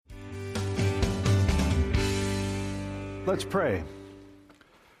Let's pray.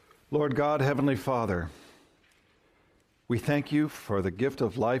 Lord God, Heavenly Father, we thank you for the gift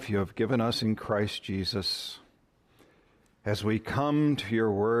of life you have given us in Christ Jesus. As we come to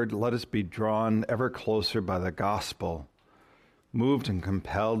your word, let us be drawn ever closer by the gospel, moved and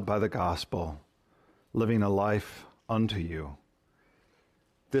compelled by the gospel, living a life unto you.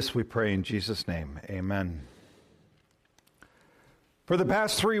 This we pray in Jesus' name. Amen. For the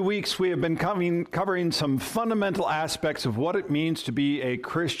past 3 weeks, we have been covering some fundamental aspects of what it means to be a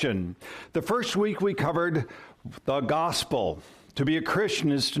Christian. The first week, we covered the gospel. To be a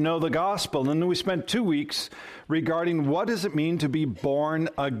Christian is to know the gospel. And then we spent 2 weeks regarding what does it mean to be born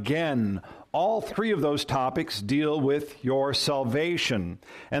again. All 3 of those topics deal with your salvation.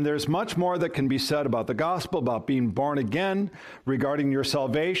 And there's much more that can be said about the gospel, about being born again, regarding your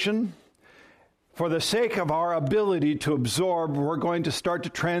salvation. For the sake of our ability to absorb, we're going to start to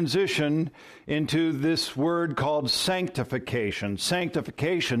transition into this word called sanctification.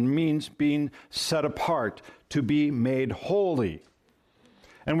 Sanctification means being set apart, to be made holy.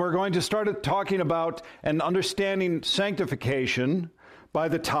 And we're going to start talking about and understanding sanctification by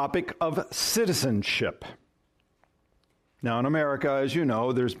the topic of citizenship. Now, in America, as you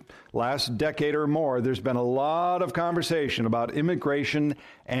know, there's last decade or more, there's been a lot of conversation about immigration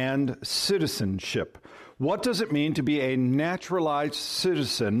and citizenship. What does it mean to be a naturalized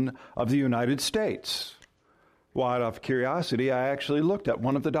citizen of the United States? Well, out of curiosity, I actually looked at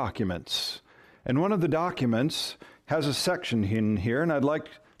one of the documents. And one of the documents has a section in here, and I'd like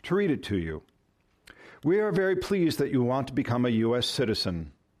to read it to you. We are very pleased that you want to become a U.S.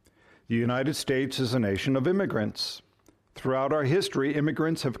 citizen. The United States is a nation of immigrants. Throughout our history,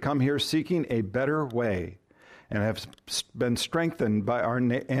 immigrants have come here seeking a better way and have been strengthened by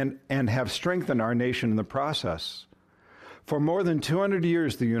and have strengthened our nation in the process. For more than 200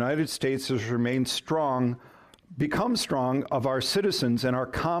 years, the United States has remained strong, become strong of our citizens and our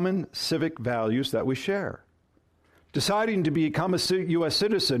common civic values that we share. Deciding to become a U.S.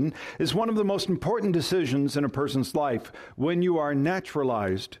 citizen is one of the most important decisions in a person's life. When you are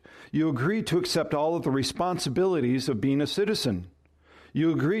naturalized, you agree to accept all of the responsibilities of being a citizen.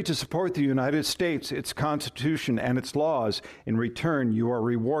 You agree to support the United States, its Constitution, and its laws. In return, you are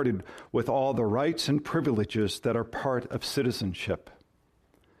rewarded with all the rights and privileges that are part of citizenship.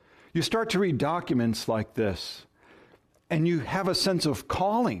 You start to read documents like this, and you have a sense of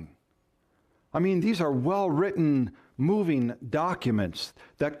calling. I mean, these are well-written, moving documents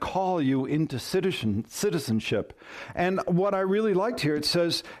that call you into citizenship. And what I really liked here, it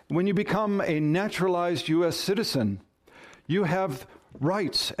says, when you become a naturalized U.S. citizen, you have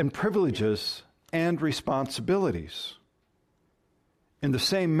rights and privileges and responsibilities. In the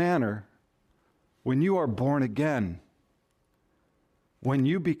same manner, when you are born again, when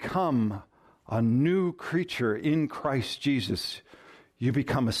you become a new creature in Christ Jesus, you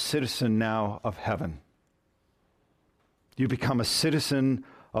become a citizen now of heaven. You become a citizen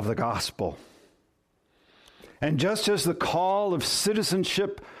of the gospel. And just as the call of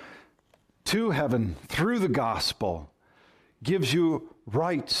citizenship to heaven through the gospel gives you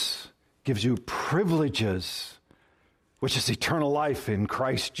rights, gives you privileges, which is eternal life in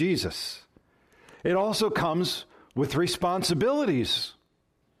Christ Jesus, it also comes with responsibilities.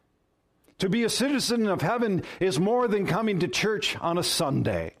 To be a citizen of heaven is more than coming to church on a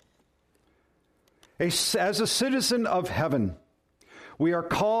Sunday. As a citizen of heaven, we are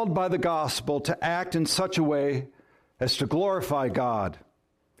called by the gospel to act in such a way as to glorify God,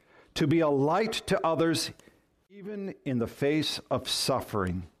 to be a light to others, even in the face of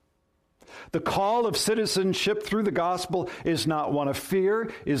suffering. The call of citizenship through the gospel is not one of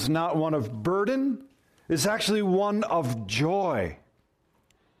fear, is not one of burden, is actually one of joy.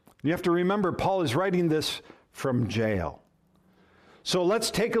 You have to remember, Paul is writing this from jail. So let's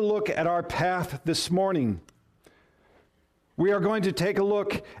take a look at our path this morning. We are going to take a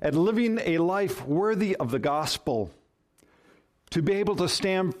look at living a life worthy of the gospel, to be able to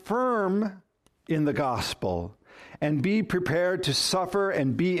stand firm in the gospel and be prepared to suffer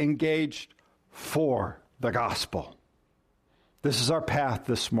and be engaged for the gospel. This is our path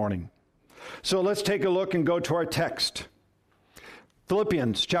this morning. So let's take a look and go to our text.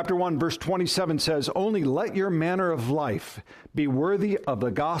 Philippians chapter 1, verse 27 says, "Only let your manner of life be worthy of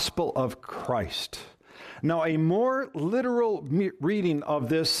the gospel of Christ." Now, a more literal reading of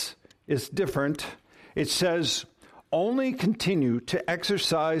this is different. It says, "Only continue to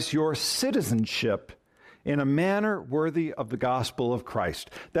exercise your citizenship in a manner worthy of the gospel of Christ."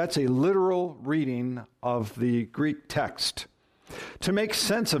 That's a literal reading of the Greek text. To make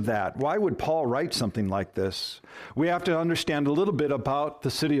sense of that, why would Paul write something like this? We have to understand a little bit about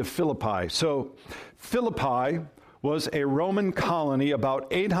the city of Philippi. So, Philippi was a Roman colony about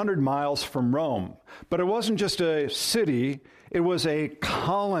 800 miles from Rome. But it wasn't just a city, it was a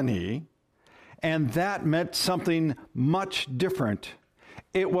colony, and that meant something much different.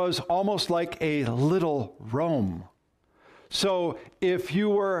 It was almost like a little Rome. So if you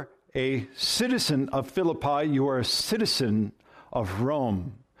were a citizen of Philippi, you were a citizen of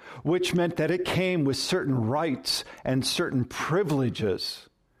Rome, which meant that it came with certain rights and certain privileges.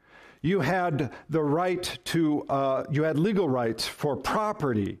 You had the right to, you had legal rights for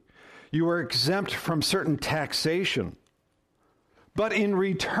property. You were exempt from certain taxation. But in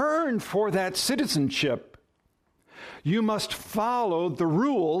return for that citizenship, you must follow the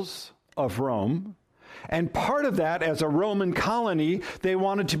rules of Rome. And part of that, as a Roman colony, they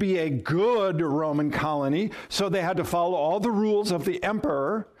wanted to be a good Roman colony, so they had to follow all the rules of the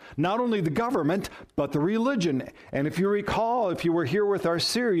emperor, not only the government, but the religion. And if you recall, if you were here with our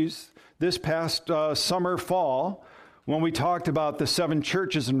series this past summer, fall, when we talked about the 7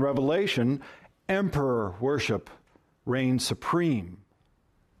 churches in Revelation, emperor worship reigned supreme.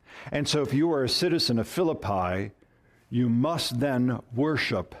 And so if you were a citizen of Philippi, you must then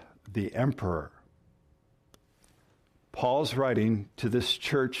worship the emperor. Paul's writing to this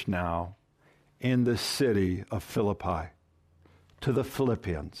church now in the city of Philippi, to the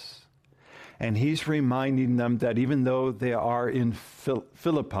Philippians. And he's reminding them that even though they are in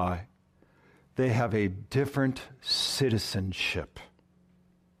Philippi, they have a different citizenship.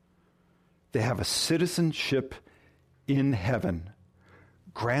 They have a citizenship in heaven,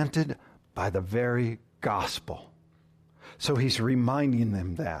 granted by the very gospel. So he's reminding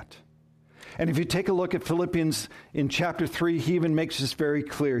them that. And if you take a look at Philippians in chapter 3, he even makes this very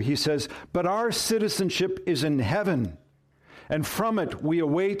clear. He says, "But our citizenship is in heaven, and from it we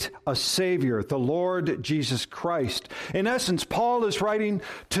await a Savior, the Lord Jesus Christ." In essence, Paul is writing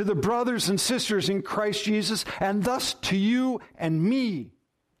to the brothers and sisters in Christ Jesus, and thus to you and me,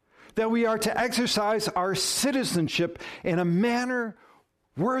 that we are to exercise our citizenship in a manner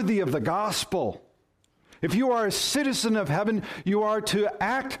worthy of the gospel. If you are a citizen of heaven, you are to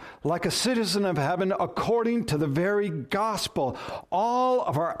act like a citizen of heaven according to the very gospel. All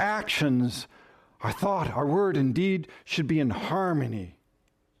of our actions, our thought, our word, and deed should be in harmony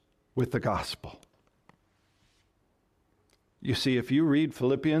with the gospel. You see, if you read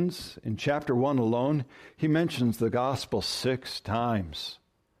Philippians in chapter 1 alone, he mentions the gospel 6 times.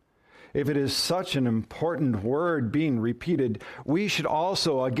 If it is such an important word being repeated, we should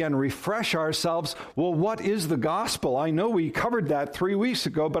also, again, refresh ourselves. Well, what is the gospel? I know we covered that 3 weeks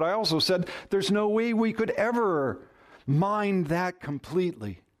ago, but I also said there's no way we could ever mind that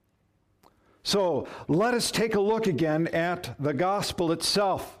completely. So let us take a look again at the gospel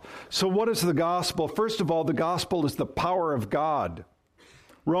itself. So what is the gospel? First of all, the gospel is the power of God.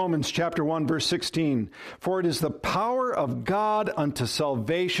 Romans chapter 1, verse 16, "For it is the power of God unto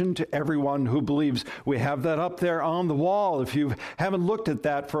salvation to everyone who believes." We have that up there on the wall if you haven't looked at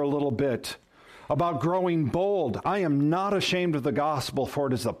that for a little bit. About growing bold. I am not ashamed of the gospel, for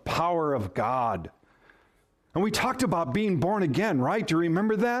it is the power of God. And we talked about being born again, right? Do you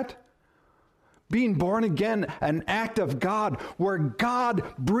remember that? Being born again, an act of God, where God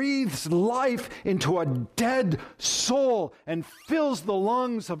breathes life into a dead soul and fills the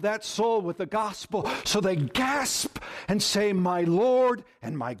lungs of that soul with the gospel, so they gasp and say, "My Lord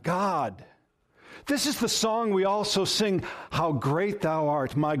and my God." This is the song we also sing, "How great thou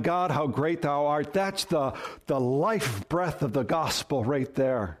art, my God, how great thou art." That's the life breath of the gospel right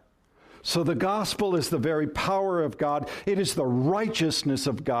there. So the gospel is the very power of God. It is the righteousness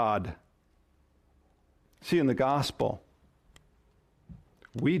of God. See, in the gospel,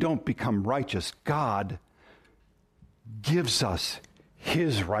 we don't become righteous. God gives us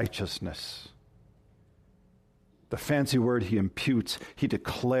his righteousness. The fancy word, he imputes, he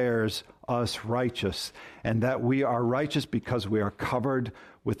declares us righteous, and that we are righteous because we are covered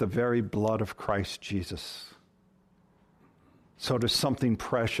with the very blood of Christ Jesus. So it is something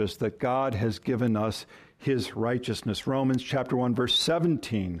precious that God has given us his righteousness. Romans chapter 1, verse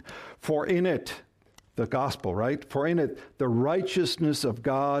 17, "For in it," the gospel, right? "For in it the righteousness of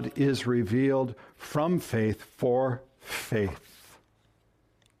God is revealed from faith for faith."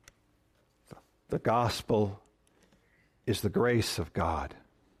 The gospel is the grace of God.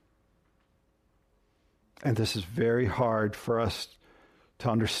 And this is very hard for us to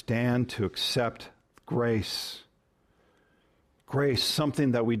understand, to accept. Grace. Grace,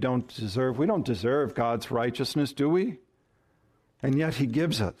 something that we don't deserve. We don't deserve God's righteousness, do we? And yet he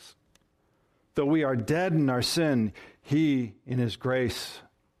gives us. Though we are dead in our sin, he, in his grace,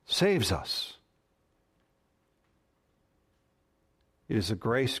 saves us. It is a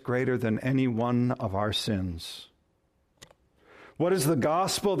grace greater than any one of our sins. What is the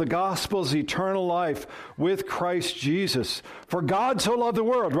gospel? The gospel is eternal life with Christ Jesus. For God so loved the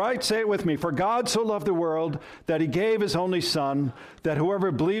world, right? Say it with me. For God so loved the world that he gave his only Son, that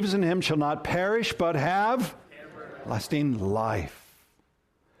whoever believes in him shall not perish, but have everlasting life.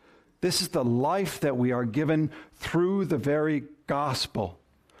 This is the life that we are given through the very gospel.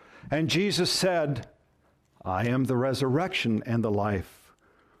 And Jesus said, I am the resurrection and the life.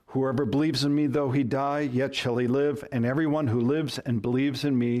 Whoever believes in me, though he die, yet shall he live, and everyone who lives and believes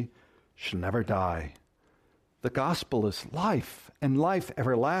in me shall never die. The gospel is life, and life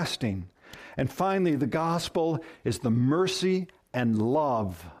everlasting. And finally, the gospel is the mercy and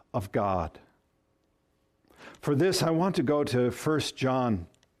love of God. For this, I want to go to 1 John.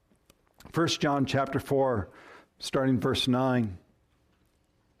 1 John chapter 4, starting verse 9.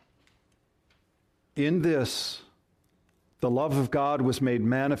 In this, the love of God was made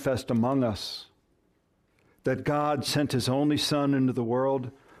manifest among us, that God sent his only Son into the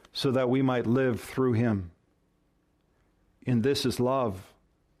world so that we might live through him. In this is love,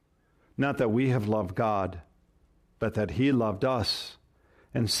 not that we have loved God, but that he loved us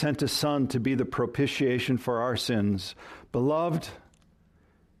and sent his Son to be the propitiation for our sins. Beloved,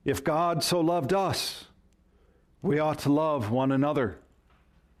 if God so loved us, we ought to love one another.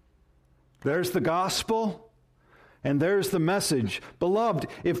 There's the gospel. And there's the message. Beloved,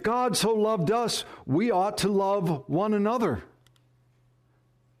 if God so loved us, we ought to love one another.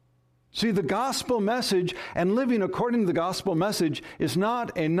 See, the gospel message and living according to the gospel message is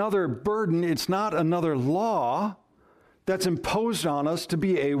not another burden. It's not another law that's imposed on us to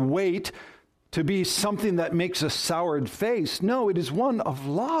be a weight, to be something that makes a soured face. No, it is one of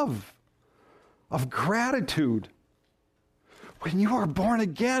love, of gratitude. When you are born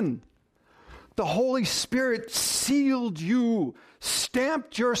again, the Holy Spirit sealed you,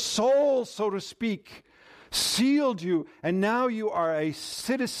 stamped your soul, so to speak, sealed you, and now you are a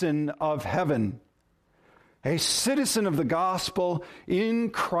citizen of heaven, a citizen of the gospel in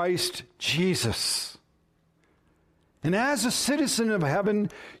Christ Jesus. And as a citizen of heaven,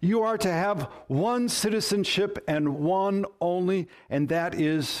 you are to have one citizenship and one only, and that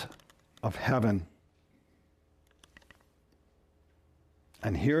is of heaven.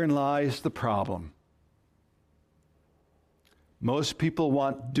 And herein lies the problem. Most people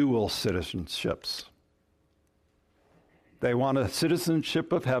want dual citizenships. They want a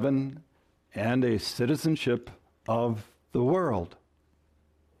citizenship of heaven and a citizenship of the world.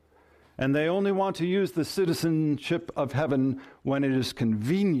 And they only want to use the citizenship of heaven when it is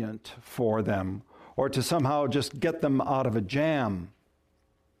convenient for them or to somehow just get them out of a jam.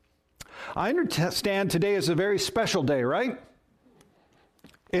 I understand today is a very special day, right?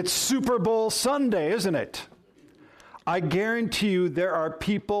 It's Super Bowl Sunday, isn't it? I guarantee you there are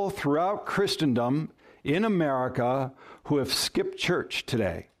people throughout Christendom in America who have skipped church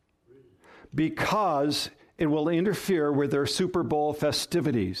today because it will interfere with their Super Bowl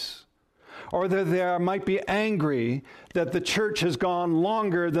festivities. Or that they might be angry that the church has gone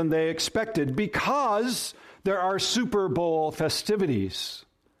longer than they expected because there are Super Bowl festivities.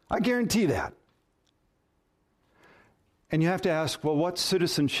 I guarantee that. And you have to ask, well, what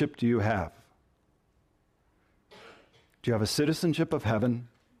citizenship do you have? Do you have a citizenship of heaven?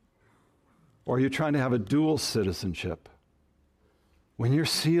 Or are you trying to have a dual citizenship? When you're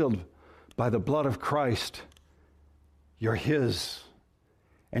sealed by the blood of Christ, you're his.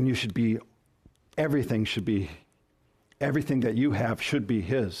 And you should be, everything that you have should be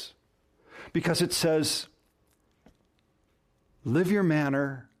his. Because it says, live your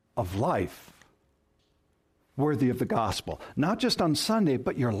manner of life worthy of the gospel. Not just on Sunday,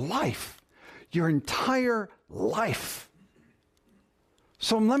 but your life. Your entire life.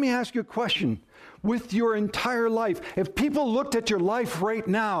 So let me ask you a question. With your entire life, if people looked at your life right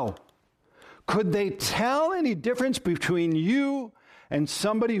now, could they tell any difference between you and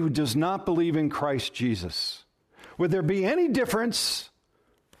somebody who does not believe in Christ Jesus? Would there be any difference,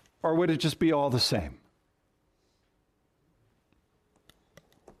 or would it just be all the same?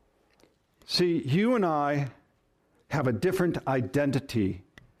 See, you and I have a different identity,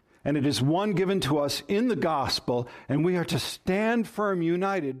 and it is one given to us in the gospel, and we are to stand firm,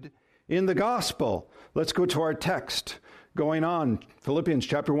 united in the gospel. Let's go to our text. Going on, Philippians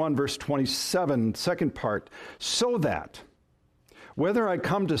chapter 1, verse 27, second part. So that, whether I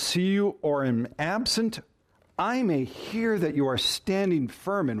come to see you or am absent, I may hear that you are standing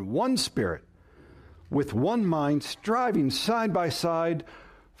firm in one spirit, with one mind, striving side by side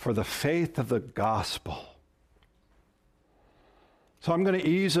for the faith of the gospel. So I'm going to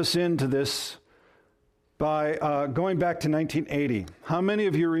ease us into this by going back to 1980. How many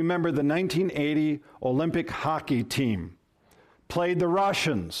of you remember the 1980 Olympic hockey team? played the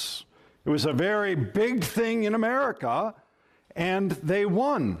Russians. It was a very big thing in America, and they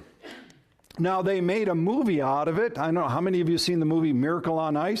won. Now, they made a movie out of it. I don't know, how many of you have seen the movie Miracle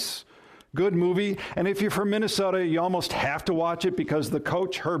on Ice? Good movie. And if you're from Minnesota, you almost have to watch it because the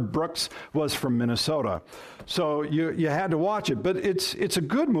coach, Herb Brooks, was from Minnesota. So you had to watch it. But it's a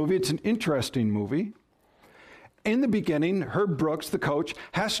good movie. It's an interesting movie. In the beginning, Herb Brooks, the coach,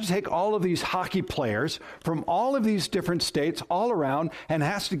 has to take all of these hockey players from all of these different states all around and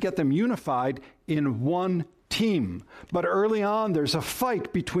has to get them unified in one team. But early on, there's a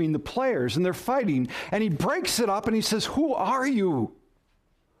fight between the players, and they're fighting. And he breaks it up and he says, "Who are you?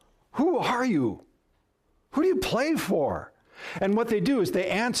 Who are you? Who do you play for?" And what they do is they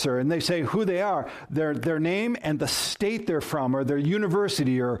answer and they say who they are, their name and the state they're from, or their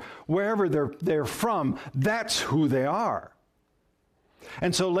university, or wherever they're from. That's who they are.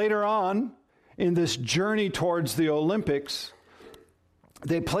 And so later on, in this journey towards the Olympics,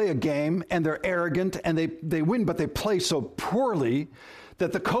 they play a game and they're arrogant and they win, but they play so poorly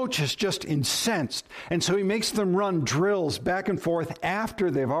that the coach is just incensed. And so he makes them run drills back and forth after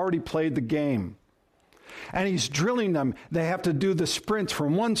they've already played the game. And he's drilling them. They have to do the sprints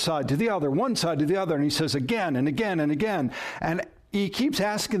from one side to the other, one side to the other. And he says again and again and again. And he keeps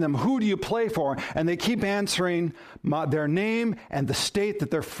asking them, who do you play for? And they keep answering their name and the state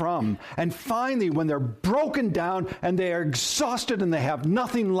that they're from. And finally, when they're broken down and they are exhausted and they have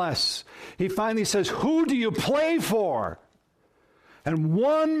nothing less, he finally says, who do you play for? And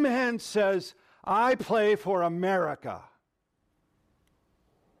one man says, I play for America.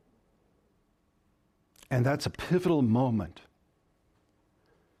 And that's a pivotal moment,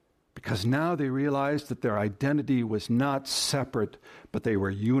 because now they realized that their identity was not separate, but they were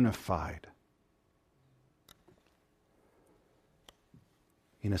unified.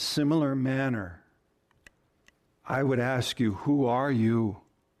 In a similar manner, I would ask you, who are you?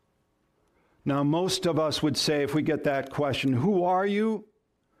 Now, most of us would say, if we get that question, who are you?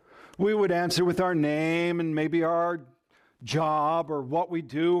 We would answer with our name and maybe our job or what we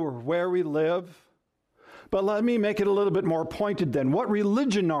do or where we live. But let me make it a little bit more pointed then. What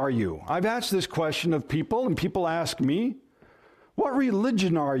religion are you? I've asked this question of people, and people ask me, what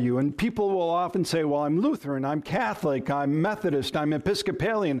religion are you? And people will often say, well, I'm Lutheran, I'm Catholic, I'm Methodist, I'm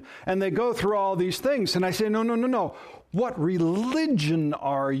Episcopalian, and they go through all these things. And I say, no. What religion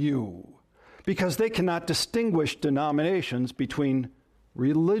are you? Because they cannot distinguish denominations between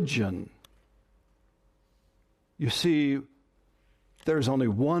religion. You see, there's only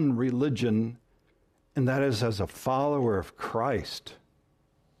one religion, and that is as a follower of Christ.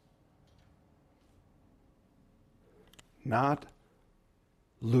 Not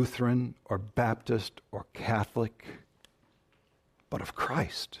Lutheran or Baptist or Catholic, but of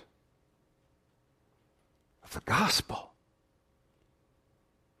Christ, of the gospel.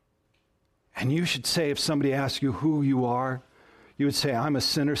 And you should say, if somebody asks you who you are, you would say, I'm a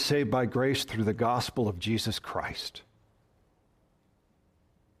sinner saved by grace through the gospel of Jesus Christ.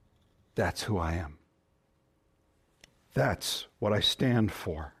 That's who I am. That's what I stand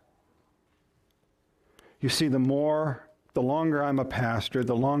for. You see, the longer I'm a pastor,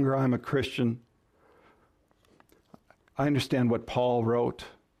 the longer I'm a Christian, I understand what Paul wrote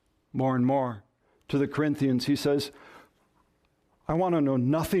more and more to the Corinthians. He says, I want to know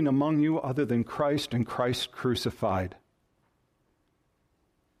nothing among you other than Christ and Christ crucified.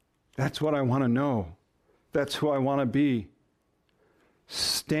 That's what I want to know. That's who I want to be.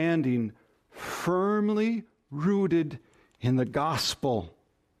 Standing firmly rooted in the gospel,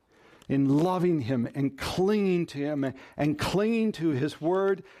 in loving him and clinging to him and clinging to his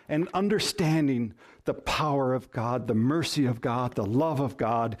word and understanding the power of God, the mercy of God, the love of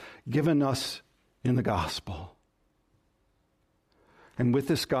God given us in the gospel. And with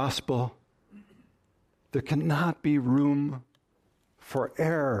this gospel, there cannot be room for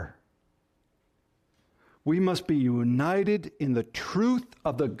error. We must be united in the truth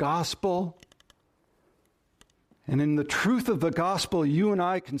of the gospel. And in the truth of the gospel, you and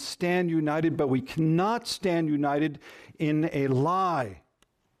I can stand united, but we cannot stand united in a lie.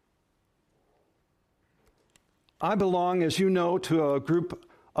 I belong, as you know, to a group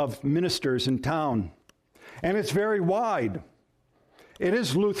of ministers in town, and it's very wide. It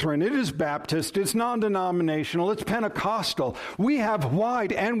is Lutheran, it is Baptist, it's non-denominational, it's Pentecostal. We have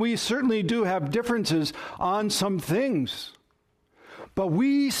wide, and we certainly do have differences on some things. But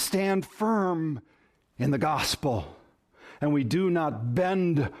we stand firm in the gospel, and we do not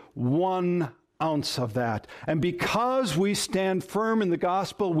bend one ounce of that. And because we stand firm in the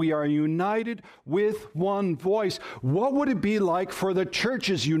gospel, we are united with one voice. What would it be like for the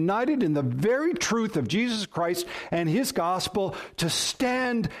churches united in the very truth of Jesus Christ and his gospel to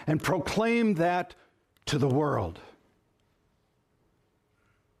stand and proclaim that to the world?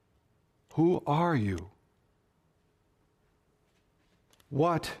 Who are you?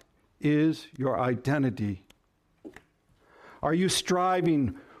 What is your identity? Are you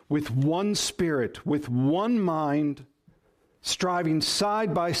striving with one spirit, with one mind, striving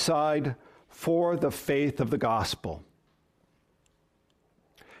side by side for the faith of the gospel?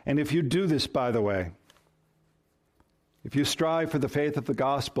 And if you do this, by the way, if you strive for the faith of the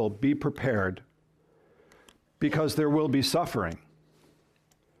gospel, be prepared, because there will be suffering.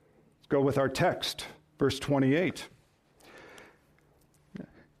 Let's go with our text, verse 28.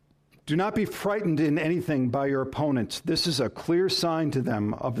 Do not be frightened in anything by your opponents. This is a clear sign to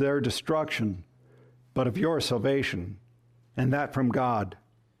them of their destruction, but of your salvation, and that from God.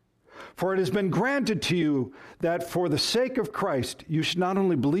 For it has been granted to you that for the sake of Christ you should not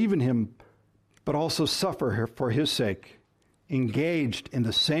only believe in him, but also suffer for his sake, engaged in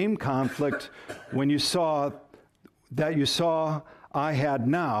the same conflict when you saw I had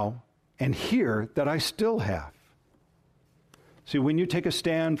now, and hear that I still have. See, when you take a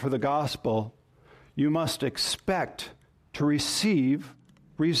stand for the gospel, you must expect to receive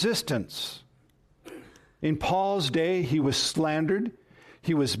resistance. In Paul's day, he was slandered,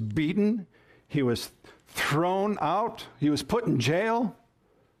 he was beaten, he was thrown out, he was put in jail,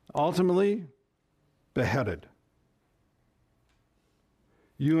 ultimately beheaded.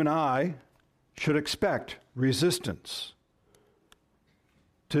 You and I should expect resistance.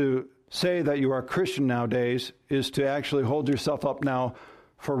 To say that you are a Christian nowadays is to actually hold yourself up now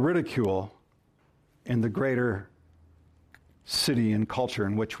for ridicule in the greater city and culture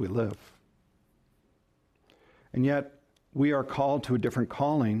in which we live. And yet, we are called to a different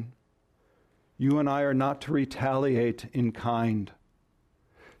calling. You and I are not to retaliate in kind.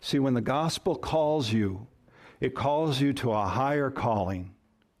 See, when the gospel calls you, it calls you to a higher calling.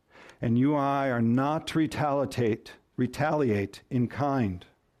 And you and I are not to retaliate in kind.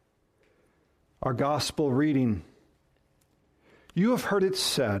 Our gospel reading. You have heard it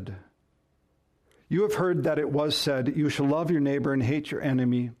said, you have heard that it was said, you shall love your neighbor and hate your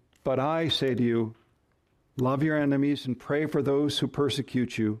enemy. But I say to you, love your enemies and pray for those who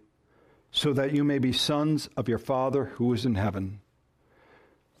persecute you, so that you may be sons of your Father who is in heaven.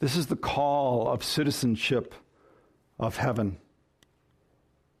 This is the call of citizenship of heaven.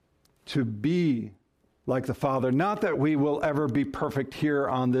 To be like the Father. Not that we will ever be perfect here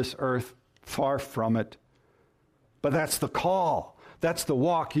on this earth, far from it. But that's the call. That's the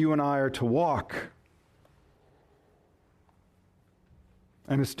walk you and I are to walk.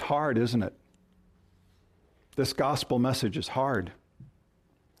 And it's hard, isn't it? This gospel message is hard.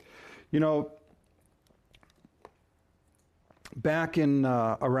 You know, back in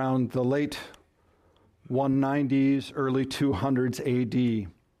around the late 190s, early 200s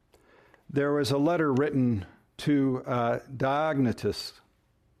AD, there was a letter written to Diognetus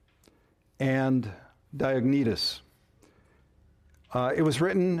and Diognetus. It was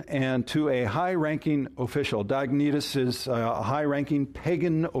written and to a high-ranking official. Diognetus is a high-ranking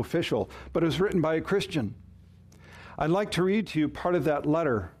pagan official, but it was written by a Christian. I'd like to read to you part of that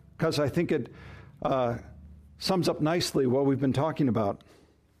letter because I think it sums up nicely what we've been talking about.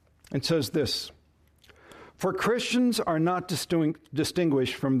 It says this: For Christians are not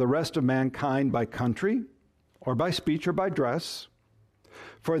distinguished from the rest of mankind by country, or by speech, or by dress,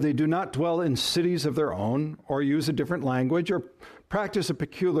 for they do not dwell in cities of their own, or use a different language, or practice a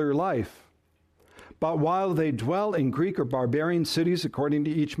peculiar life. But while they dwell in Greek or barbarian cities according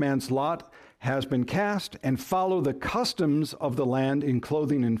to each man's lot has been cast, and follow the customs of the land in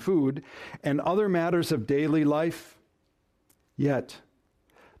clothing and food, and other matters of daily life, yet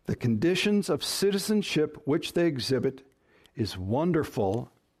the conditions of citizenship which they exhibit is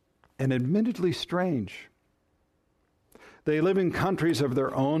wonderful and admittedly strange. They live in countries of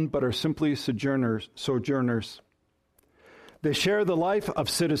their own, but are simply sojourners. They share the life of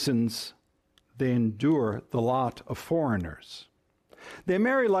citizens. They endure the lot of foreigners. They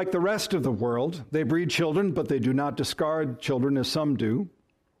marry like the rest of the world. They breed children, but they do not discard children as some do.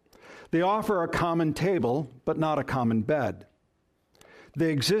 They offer a common table, but not a common bed.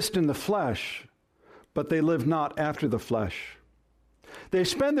 They exist in the flesh, but they live not after the flesh. They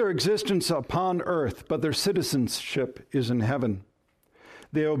spend their existence upon earth, but their citizenship is in heaven.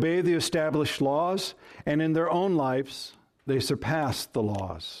 They obey the established laws, and in their own lives, they surpass the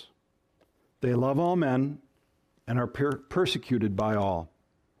laws. They love all men and are persecuted by all.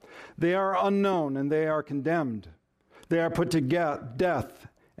 They are unknown and they are condemned. They are put to death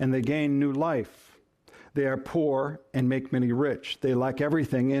and they gain new life. They are poor and make many rich. They lack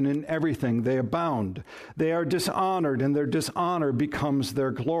everything, and in everything they abound. They are dishonored, and their dishonor becomes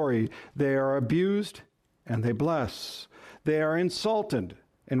their glory. They are abused, and they bless. They are insulted,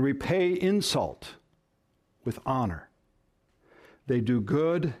 and repay insult with honor. They do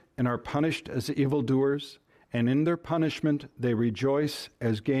good and are punished as evildoers, and in their punishment they rejoice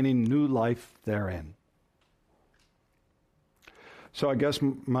as gaining new life therein. So I guess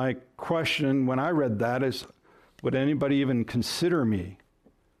my question when I read that is, would anybody even consider me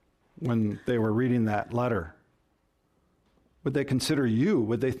when they were reading that letter? Would they consider you?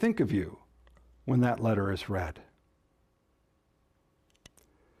 Would they think of you when that letter is read?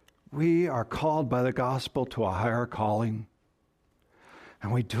 We are called by the gospel to a higher calling,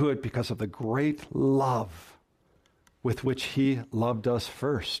 and we do it because of the great love with which he loved us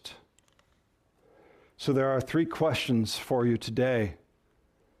first. So there are 3 questions for you today.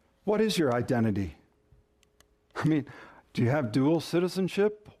 What is your identity? I mean, do you have dual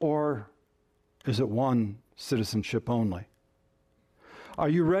citizenship, or is it one citizenship only? Are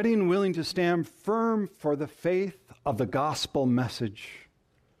you ready and willing to stand firm for the faith of the gospel message,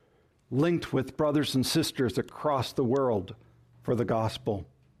 linked with brothers and sisters across the world for the gospel?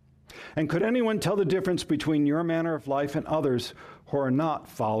 And could anyone tell the difference between your manner of life and others who are not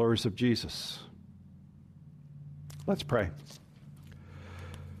followers of Jesus? Let's pray.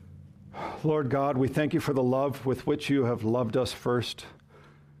 Lord God, we thank you for the love with which you have loved us first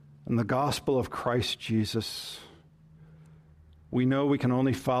and the gospel of Christ Jesus. We know we can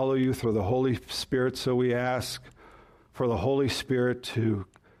only follow you through the Holy Spirit, so we ask for the Holy Spirit to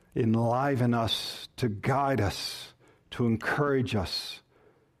enliven us, to guide us, to encourage us,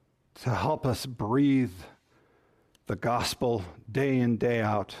 to help us breathe the gospel day in, day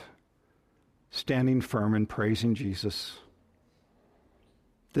out, standing firm and praising Jesus.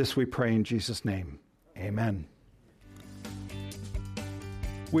 This we pray in Jesus' name. Amen.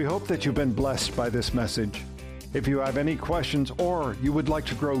 We hope that you've been blessed by this message. If you have any questions or you would like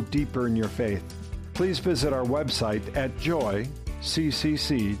to grow deeper in your faith, please visit our website at joyccc.com.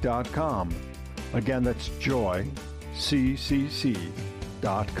 Again, that's joyccc.com.